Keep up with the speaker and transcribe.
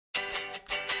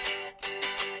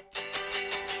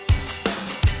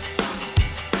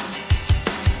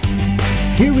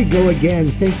Here we go again.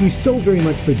 Thank you so very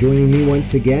much for joining me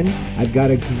once again. I've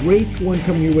got a great one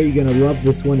coming your way. You're going to love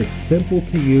this one. It's simple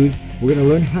to use. We're going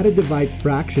to learn how to divide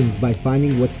fractions by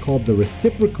finding what's called the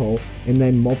reciprocal and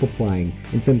then multiplying.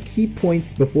 And some key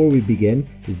points before we begin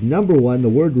is number one, the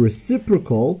word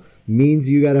reciprocal means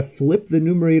you got to flip the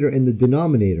numerator and the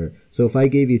denominator. So if I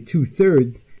gave you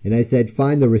 2/3 and I said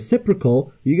find the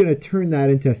reciprocal, you're going to turn that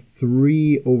into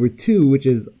 3/2, which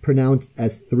is pronounced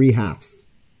as 3/2.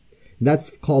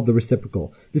 That's called the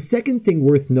reciprocal. The second thing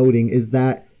worth noting is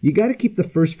that you got to keep the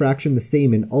first fraction the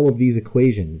same in all of these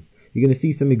equations. You're going to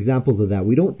see some examples of that.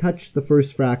 We don't touch the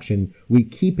first fraction, we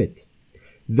keep it.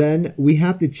 Then we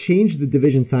have to change the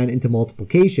division sign into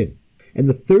multiplication. And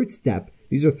the third step,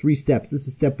 these are 3 steps. This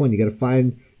is step 1. You got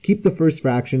to keep the first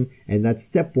fraction, and that's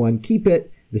step 1, keep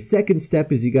it. The second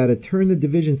step is you got to turn the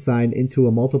division sign into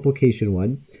a multiplication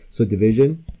one. So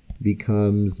division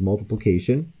becomes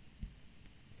multiplication.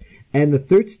 And the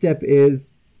third step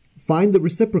is find the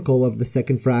reciprocal of the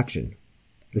second fraction,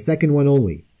 the second one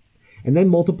only. And then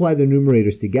multiply the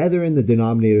numerators together and the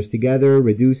denominators together,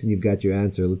 reduce, and you've got your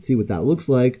answer. Let's see what that looks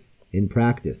like in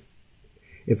practice.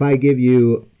 If I give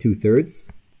you 2/3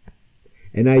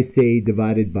 and I say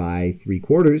divided by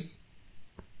 3/4,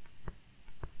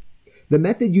 the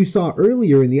method you saw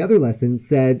earlier in the other lesson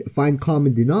said find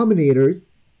common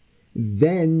denominators,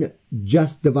 then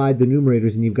just divide the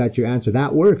numerators and you've got your answer.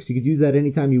 That works. You could use that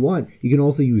anytime you want. You can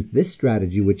also use this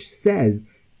strategy, which says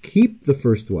keep the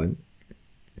first one.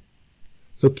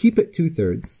 So keep it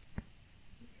 2/3.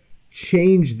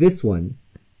 Change this one.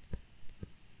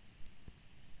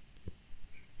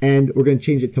 And we're going to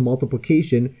change it to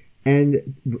multiplication and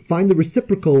find the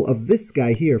reciprocal of this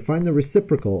guy here. Find the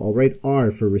reciprocal. I'll write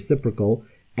R for reciprocal.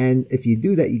 And if you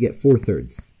do that, you get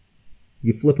 4/3.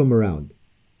 You flip them around.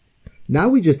 Now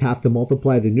we just have to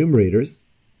multiply the numerators.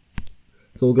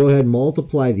 So we'll go ahead and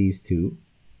multiply these two.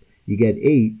 You get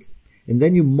 8. And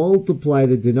then you multiply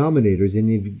the denominators and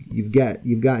you've got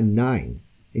 9.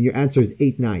 And your answer is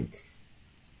 8/9.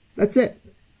 That's it.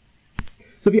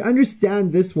 So if you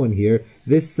understand this one here,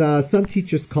 this some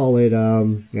teachers call it,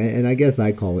 and I guess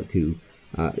I call it too,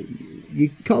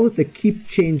 you call it the keep,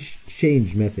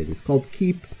 change method. It's called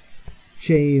keep,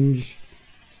 change,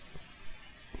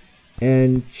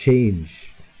 and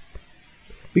change.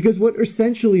 Because what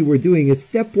essentially we're doing is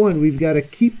step 1, we've got to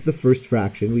keep the first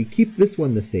fraction. We keep this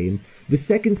one the same. The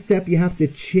second step, you have to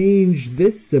change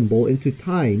this symbol into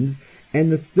times.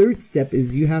 And the third step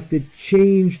is you have to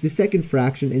change the second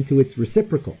fraction into its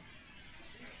reciprocal.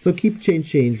 So keep, change,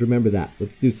 change. Remember that.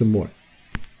 Let's do some more.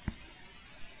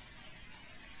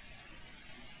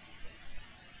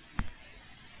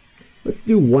 Let's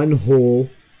do 1 whole.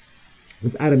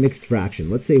 Let's add a mixed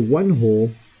fraction. Let's say 1 whole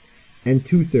and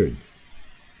 2/3.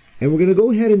 And we're going to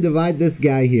go ahead and divide this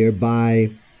guy here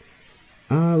by,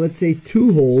 let's say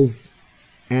 2 wholes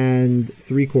and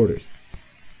 3/4.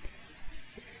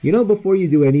 You know, before you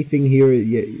do anything here,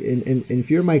 and if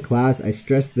you're in my class, I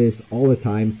stress this all the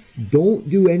time, don't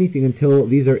do anything until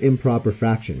these are improper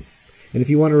fractions. And if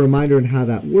you want a reminder on how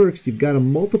that works, you've got to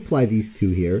multiply these two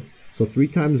here. So 3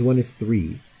 times 1 is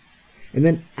 3. And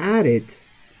then add it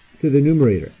to the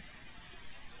numerator.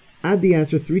 Add the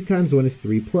answer. 3 times 1 is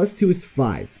 3, plus 2 is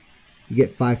 5. You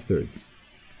get 5/3.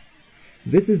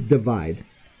 This is divide.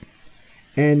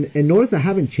 And notice I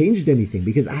haven't changed anything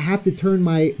because I have to turn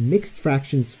my mixed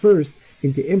fractions first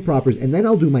into impropers, and then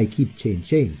I'll do my keep,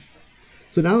 change.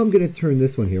 So now I'm going to turn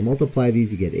this one here. Multiply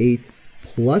these, you get 8,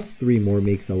 plus 3 more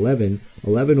makes 11.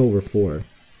 11/4.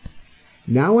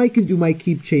 Now I can do my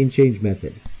keep, change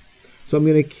method. So I'm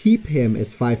going to keep him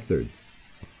as 5/3.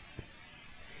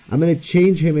 I'm going to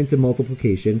change him into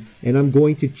multiplication, and I'm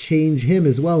going to change him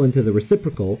as well into the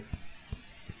reciprocal.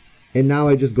 And now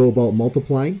I just go about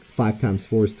multiplying. 5 times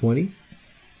 4 is 20.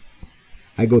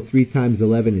 I go 3 times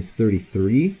 11 is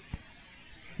 33.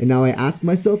 And now I ask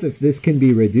myself if this can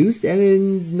be reduced, and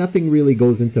then nothing really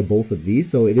goes into both of these,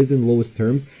 so it is in lowest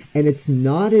terms. And it's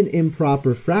not an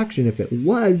improper fraction. If it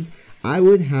was, I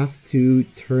would have to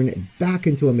turn it back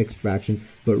into a mixed fraction.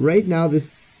 But right now,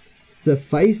 this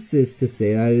suffices to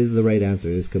say that is the right answer.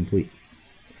 It is complete.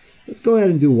 Let's go ahead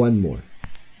and do one more.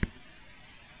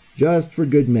 Just for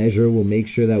good measure, we'll make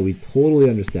sure that we totally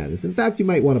understand this. In fact, you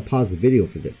might want to pause the video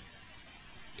for this.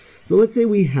 So let's say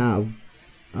we have,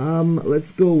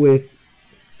 let's go with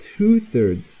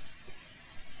 2/3.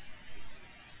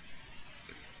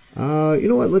 You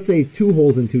know what? Let's say 2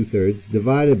 wholes and 2/3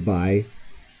 divided by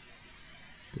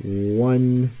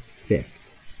 1/5.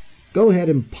 Go ahead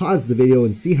and pause the video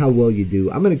and see how well you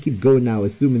do. I'm going to keep going now,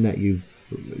 assuming that you've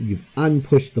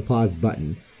unpushed the pause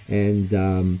button, and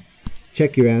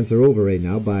check your answer over right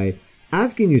now by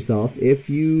asking yourself, if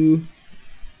you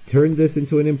turn this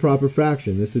into an improper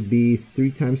fraction, this would be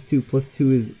 3 times 2 plus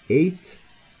 2 is 8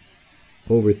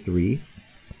 over 3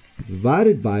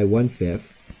 divided by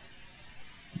 1/5.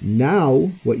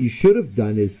 Now, what you should have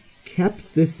done is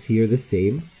kept this here the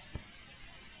same,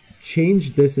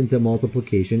 changed this into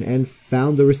multiplication, and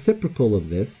found the reciprocal of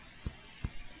this.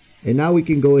 And now we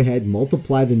can go ahead and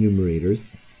multiply the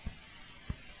numerators,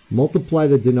 multiply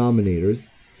the denominators,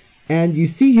 and you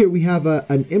see here we have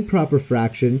an improper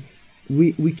fraction.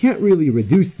 We can't really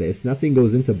reduce this. Nothing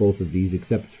goes into both of these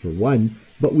except for 1,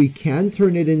 but we can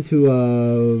turn it into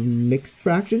a mixed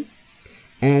fraction.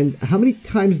 And how many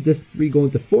times does 3 go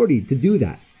into 40 to do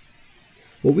that?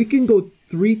 Well, we can go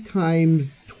 3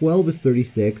 times 12 is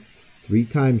 36, 3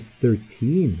 times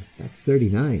 13, that's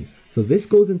 39. So this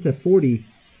goes into 40,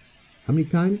 how many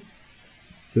times?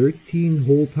 13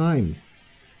 whole times.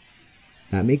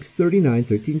 That makes 39,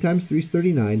 13 times 3 is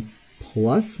 39,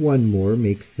 plus 1 more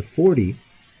makes the 40,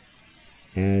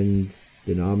 and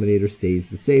denominator stays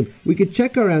the same. We could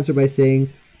check our answer by saying,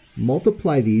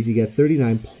 multiply these, you get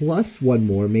 39 plus 1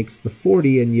 more makes the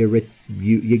 40, and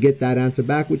you get that answer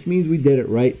back, which means we did it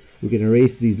right. We can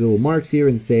erase these little marks here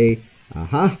and say,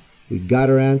 aha, we got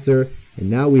our answer, and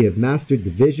now we have mastered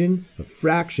division of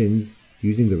fractions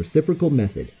using the reciprocal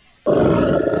method.